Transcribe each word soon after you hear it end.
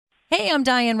Hey, I'm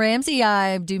Diane Ramsey.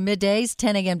 I do middays,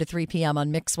 10 a.m. to 3 p.m. on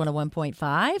Mix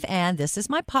 101.5. And this is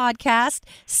my podcast,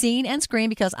 Scene and Screen,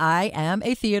 because I am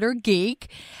a theater geek.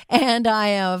 And I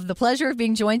have the pleasure of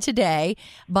being joined today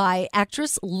by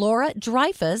actress Laura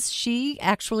Dreyfuss. She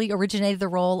actually originated the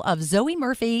role of Zoe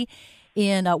Murphy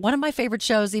in one of my favorite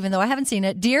shows, even though I haven't seen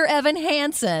it, Dear Evan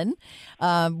Hanson,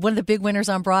 one of the big winners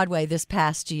on Broadway this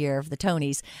past year of the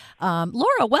Tonys.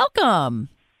 Laura, welcome.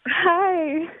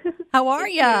 Hi. How are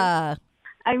ya?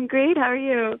 I'm great. How are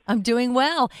you? I'm doing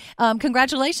well.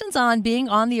 Congratulations on being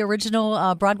on the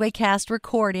original Broadway cast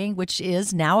recording, which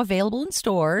is now available in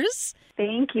stores.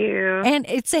 Thank you. And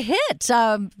it's a hit.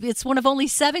 It's one of only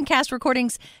 7 cast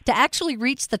recordings to actually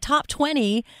reach the top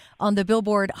 20 on the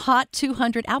Billboard Hot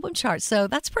 200 album chart. So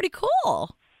that's pretty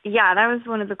cool. Yeah, that was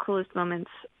one of the coolest moments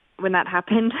when that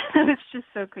happened. It was just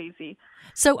so crazy.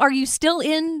 So are you still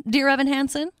in Dear Evan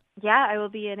Hanson? Yeah, I will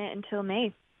be in it until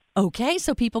May. Okay,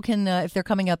 so people can, if they're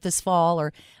coming up this fall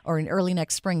or in early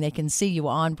next spring, they can see you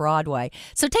on Broadway.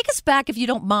 So take us back, if you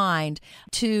don't mind,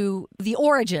 to the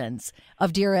origins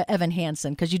of Dear Evan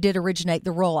Hanson, because you did originate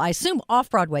the role, I assume,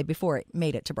 off-Broadway before it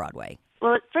made it to Broadway.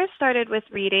 Well, it first started with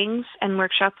readings and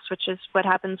workshops, which is what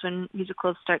happens when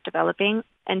musicals start developing.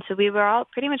 And so we were all,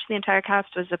 pretty much the entire cast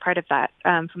was a part of that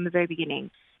from the very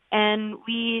beginning. And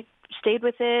we stayed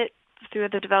with it through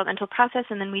the developmental process,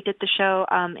 and then we did the show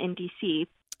in D.C.,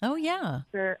 Oh, yeah.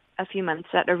 for a few months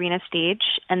at Arena Stage,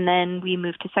 and then we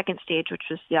moved to Second Stage, which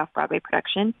was the off-Broadway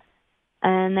production,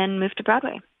 and then moved to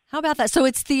Broadway. How about that? So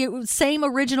it's the same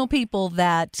original people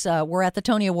that were at the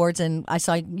Tony Awards, and I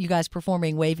saw you guys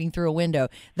performing Waving Through a Window.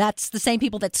 That's the same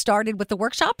people that started with the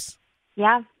workshops?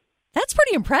 Yeah. That's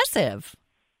pretty impressive.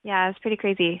 Yeah, it's pretty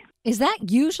crazy. Is that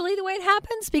usually the way it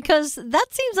happens? Because that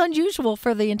seems unusual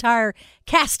for the entire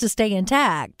cast to stay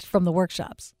intact from the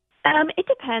workshops. It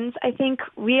depends. I think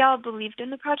we all believed in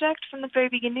the project from the very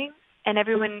beginning, and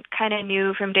everyone kind of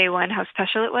knew from day one how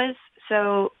special it was.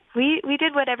 So we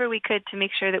did whatever we could to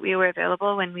make sure that we were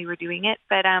available when we were doing it.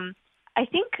 But I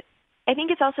think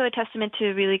it's also a testament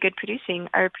to really good producing.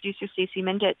 Our producer, Stacey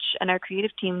Mendich, and our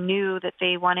creative team knew that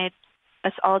they wanted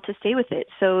us all to stay with it.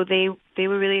 So they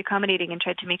were really accommodating and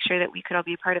tried to make sure that we could all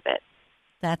be a part of it.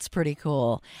 That's pretty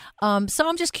cool. So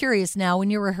I'm just curious now, when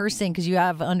you're rehearsing, because you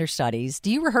have understudies, do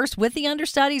you rehearse with the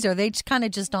understudies, or are they kind of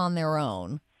just on their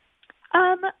own?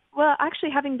 Well,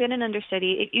 actually, having been an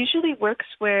understudy, it usually works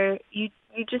where you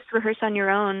just rehearse on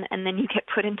your own and then you get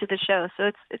put into the show.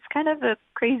 So it's kind of a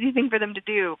crazy thing for them to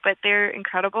do, but they're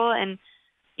incredible. And,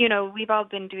 you know, we've all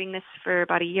been doing this for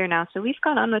about a year now, so we've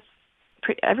gone on with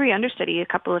every understudy a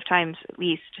couple of times at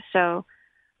least. So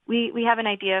we have an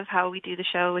idea of how we do the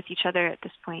show with each other at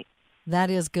this point. That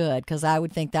is good, because I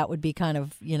would think that would be kind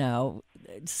of,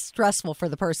 stressful for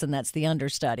the person that's the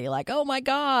understudy. Like, oh, my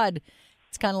God.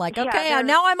 It's kind of like, okay,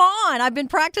 now I'm on. I've been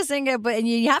practicing it, and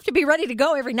you have to be ready to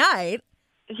go every night.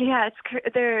 Yeah,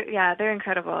 they're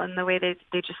incredible, and the way they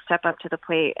just step up to the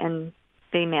plate and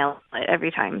they nail it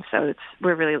every time. So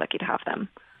we're really lucky to have them.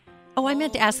 Oh, I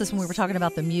meant to ask this when we were talking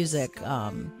about the music,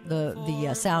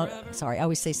 the sound. Sorry, I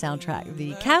always say soundtrack.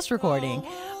 The cast recording.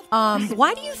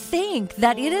 Why do you think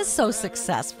that it is so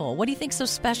successful? What do you think is so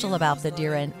special about the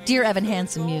Dear Evan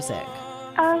Hanson music?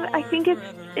 I think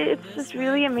it's just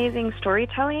really amazing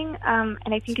storytelling,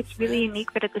 and I think it's really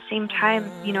unique. But at the same time,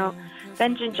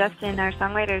 Benj and Justin, our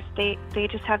songwriters, they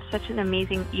just have such an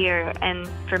amazing ear and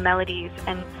for melodies.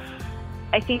 And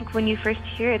I think when you first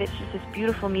hear it, it's just this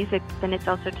beautiful music. But then it's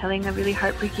also telling a really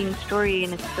heartbreaking story,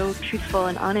 and it's so truthful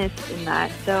and honest in that.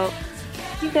 So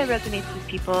I think that resonates with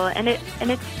people, and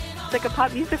it's like a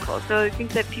pop musical. So I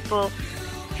think that people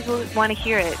want to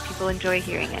hear it. People enjoy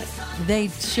hearing it. They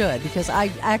should, because I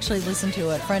actually listened to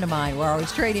a friend of mine. We're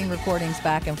always trading recordings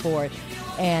back and forth.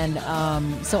 And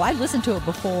so I listened to it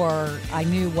before I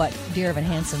knew what Dear Evan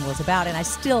Hanson was about. And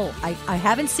I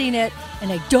haven't seen it,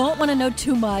 and I don't want to know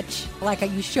too much. Like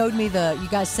you showed me you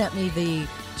guys sent me the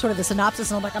sort of the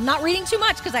synopsis, and I'm like, I'm not reading too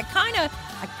much, because I kind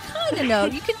of know.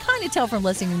 You can kind of tell from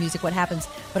listening to music what happens.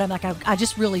 But I'm like, I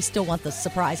just really still want the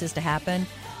surprises to happen.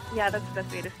 Yeah, that's the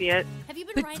best way to see it.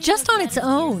 But just on its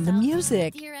own, the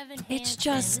music,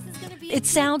 it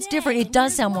sounds different. It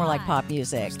does sound more like pop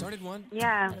music.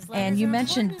 Yeah. And you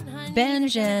mentioned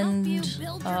Benj and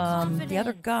the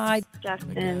other guy,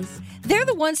 Justin. They're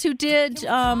the ones who did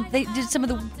some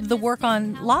of the work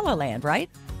on La La Land, right?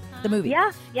 The movie.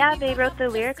 Yeah, they wrote the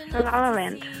lyrics for La La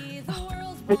Land.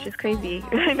 Which is crazy.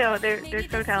 I know, they're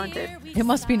so talented. It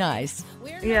must be nice.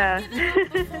 Yeah.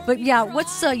 But yeah,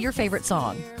 what's your favorite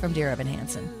song from Dear Evan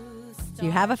Hanson? Do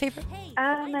you have a favorite?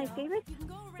 My favorite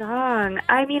song?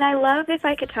 I mean, I love If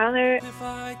I Could Tell Her. If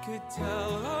I could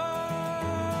tell her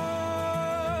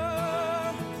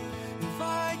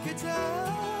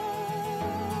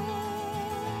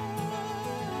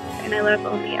and I love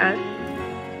Only Us.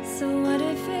 So what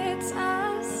if it's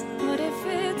us? What if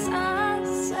it's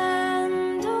us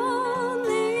and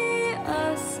only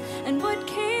us? And what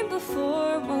came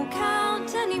before won't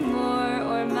count anymore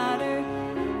or matter.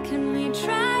 Can we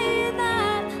try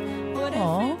that? What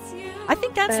Aw. if it's you? I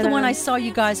think that's the one I saw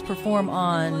you guys perform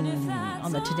on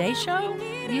the Today Show.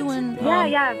 You and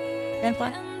Yeah. Ben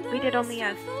Platt. We did Only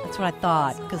Us. That's what I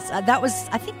thought, because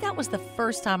I think that was the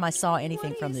first time I saw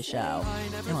anything from the show.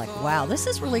 And I'm like, wow, this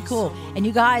is really cool. And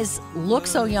you guys look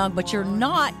so young, but you're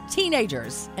not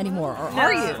teenagers anymore, or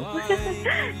are you?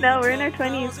 No, we're in our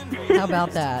 20s. How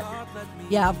about that?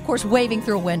 Yeah, of course, waving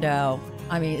through a window,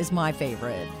 is my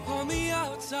favorite. On the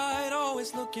outside,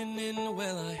 always looking in.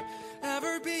 Will I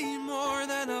ever be more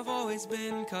than I've always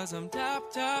been? 'Cause I'm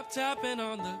tapping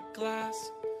on the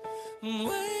glass,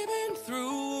 waving through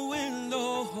a window.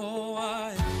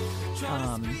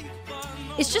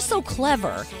 It's just so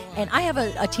clever. And I have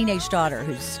a teenage daughter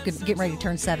who's getting ready to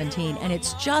turn 17, and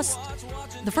it's just,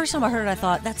 the first time I heard it, I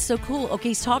thought, that's so cool. Okay,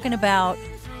 he's talking about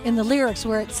in the lyrics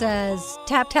where it says,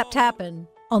 tap, tap, tapping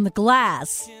on the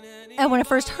glass. And when I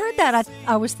first heard that,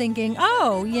 I was thinking,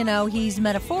 he's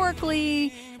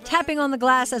metaphorically tapping on the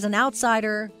glass as an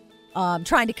outsider,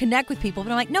 trying to connect with people.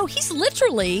 But I'm like, no, he's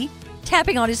literally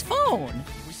tapping on his phone.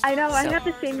 I know, I had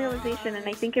the same realization, and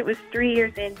I think it was 3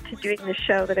 years into doing the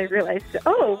show that I realized,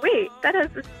 oh, wait, that has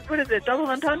this, what is it, double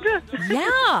entendre?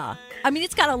 Yeah.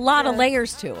 It's got a lot of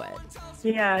layers to it.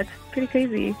 Yeah, it's pretty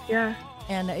crazy, yeah.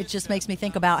 And it just makes me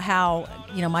think about how,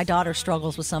 my daughter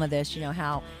struggles with some of this,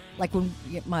 how, like when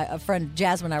my friend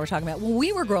Jasmine and I were talking about, when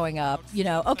we were growing up,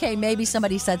 okay, maybe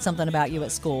somebody said something about you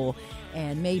at school,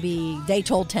 and maybe they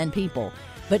told 10 people.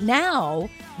 But now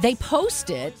they post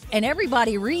it, and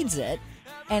everybody reads it.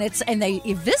 And they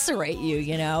eviscerate you,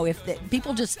 if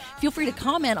people just feel free to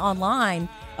comment online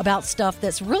about stuff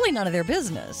that's really none of their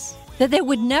business, that they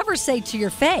would never say to your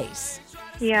face.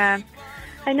 Yeah,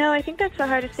 I know. I think that's the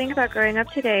hardest thing about growing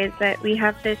up today is that we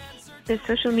have this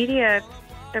social media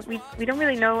that we don't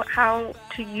really know how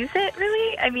to use it,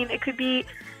 really. It could be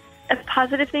a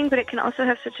positive thing, but it can also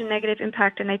have such a negative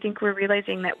impact, and I think we're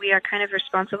realizing that we are kind of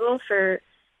responsible for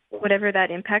whatever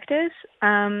that impact is.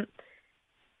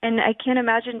 And I can't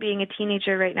imagine being a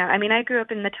teenager right now. I grew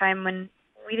up in the time when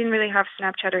we didn't really have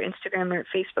Snapchat or Instagram or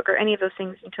Facebook or any of those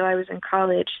things until I was in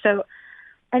college. So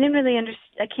I didn't really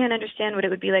I can't understand what it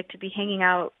would be like to be hanging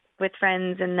out with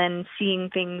friends and then seeing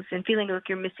things and feeling like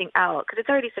you're missing out, because it's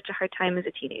already such a hard time as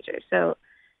a teenager. So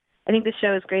I think this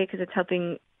show is great because it's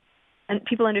helping and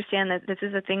people understand that this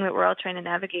is a thing that we're all trying to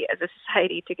navigate as a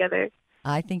society together.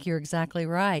 I think you're exactly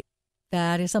right.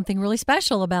 That is something really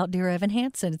special about Dear Evan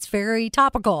Hanson. It's very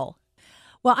topical.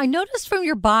 Well, I noticed from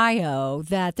your bio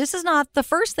that this is not the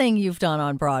first thing you've done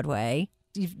on Broadway.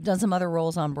 You've done some other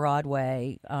roles on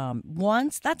Broadway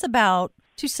once. That's about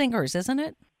two singers, isn't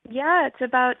it? Yeah, it's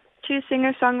about two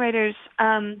singer-songwriters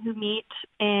who meet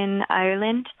in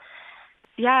Ireland.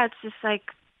 Yeah, it's just like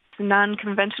a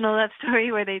non-conventional love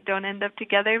story where they don't end up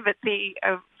together, but they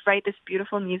write this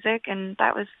beautiful music, and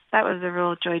that was a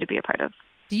real joy to be a part of.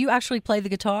 Do you actually play the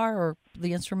guitar or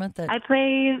the instrument? I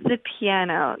play the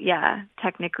piano. Yeah,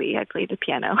 technically, I play the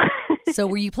piano. So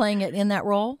were you playing it in that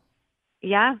role?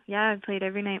 Yeah, I played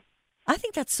every night. I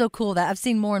think that's so cool that I've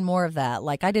seen more and more of that.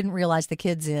 Like, I didn't realize the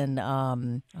kids in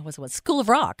School of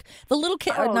Rock, the little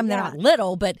kids, they're not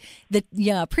little, but the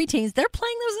preteens, they're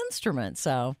playing those instruments.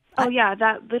 So.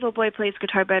 That little boy plays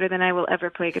guitar better than I will ever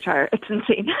play guitar. It's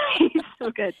insane. He's so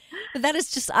good. But that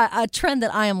is just a trend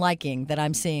that I am liking, that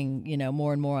I'm seeing,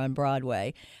 more and more on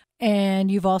Broadway. And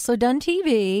you've also done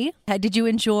TV. Did you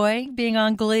enjoy being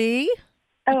on Glee?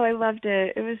 Oh, I loved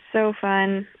it. It was so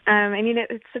fun.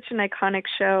 It's such an iconic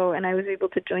show, and I was able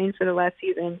to join for the last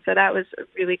season. So that was a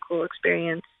really cool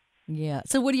experience. Yeah.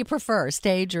 So what do you prefer,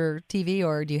 stage or TV,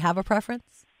 or do you have a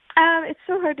preference? It's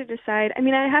so hard to decide.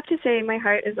 I have to say my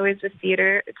heart is always with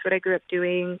theater. It's what I grew up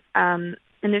doing. And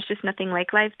there's just nothing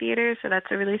like live theater, so that's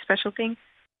a really special thing.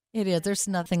 It is. There's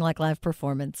nothing like live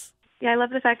performance. Yeah, I love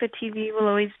the fact that TV will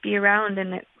always be around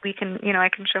and that we can, I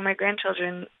can show my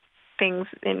grandchildren things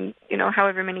in,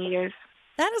 however many years.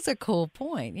 That is a cool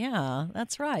point. Yeah,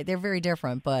 that's right. They're very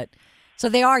different, but so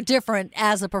they are different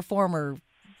as a performer.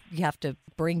 You have to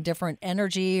bring different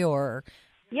energy, or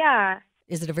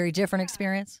is it a very different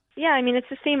experience? Yeah, it's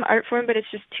the same art form, but it's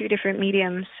just two different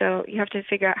mediums. So you have to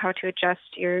figure out how to adjust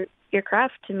your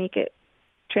craft to make it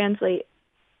translate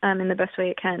in the best way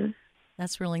it can.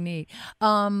 That's really neat.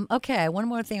 Okay, one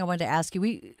more thing I wanted to ask you.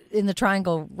 We in the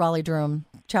Triangle, Raleigh-Durham,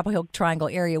 Chapel Hill Triangle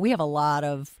area, we have a lot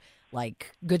of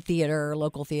like good theater,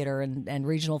 local theater, and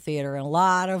regional theater, and a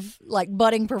lot of like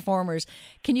budding performers.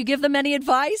 Can you give them any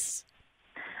advice?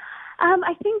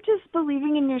 I think just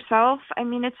believing in yourself. I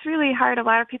mean, it's really hard. A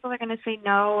lot of people are going to say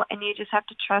no, and you just have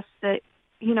to trust that,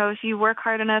 if you work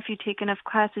hard enough, you take enough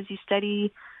classes, you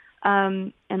study,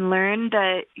 and learn,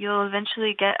 that you'll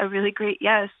eventually get a really great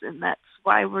yes, and that's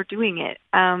why we're doing it.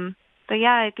 But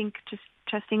yeah, I think just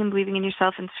trusting and believing in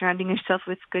yourself and surrounding yourself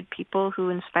with good people who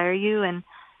inspire you and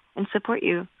support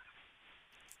you.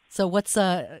 So what's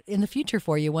in the future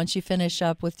for you once you finish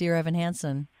up with Dear Evan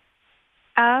Hanson?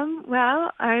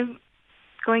 Well, I'm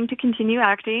going to continue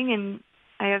acting, and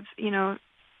I have,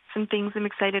 some things I'm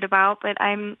excited about, but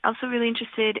I'm also really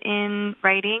interested in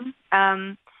writing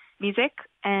music,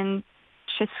 and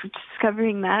just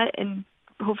discovering that and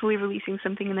hopefully releasing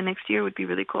something in the next year would be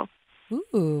really cool.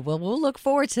 Ooh, well, we'll look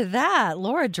forward to that.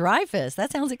 Laura Dreyfuss,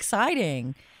 that sounds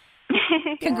exciting.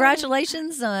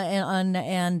 Congratulations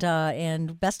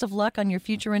and best of luck on your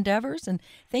future endeavors. And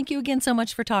thank you again so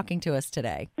much for talking to us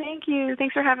today. Thank you.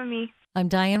 Thanks for having me. I'm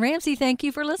Diane Ramsey. Thank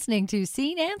you for listening to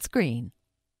Scene and Screen.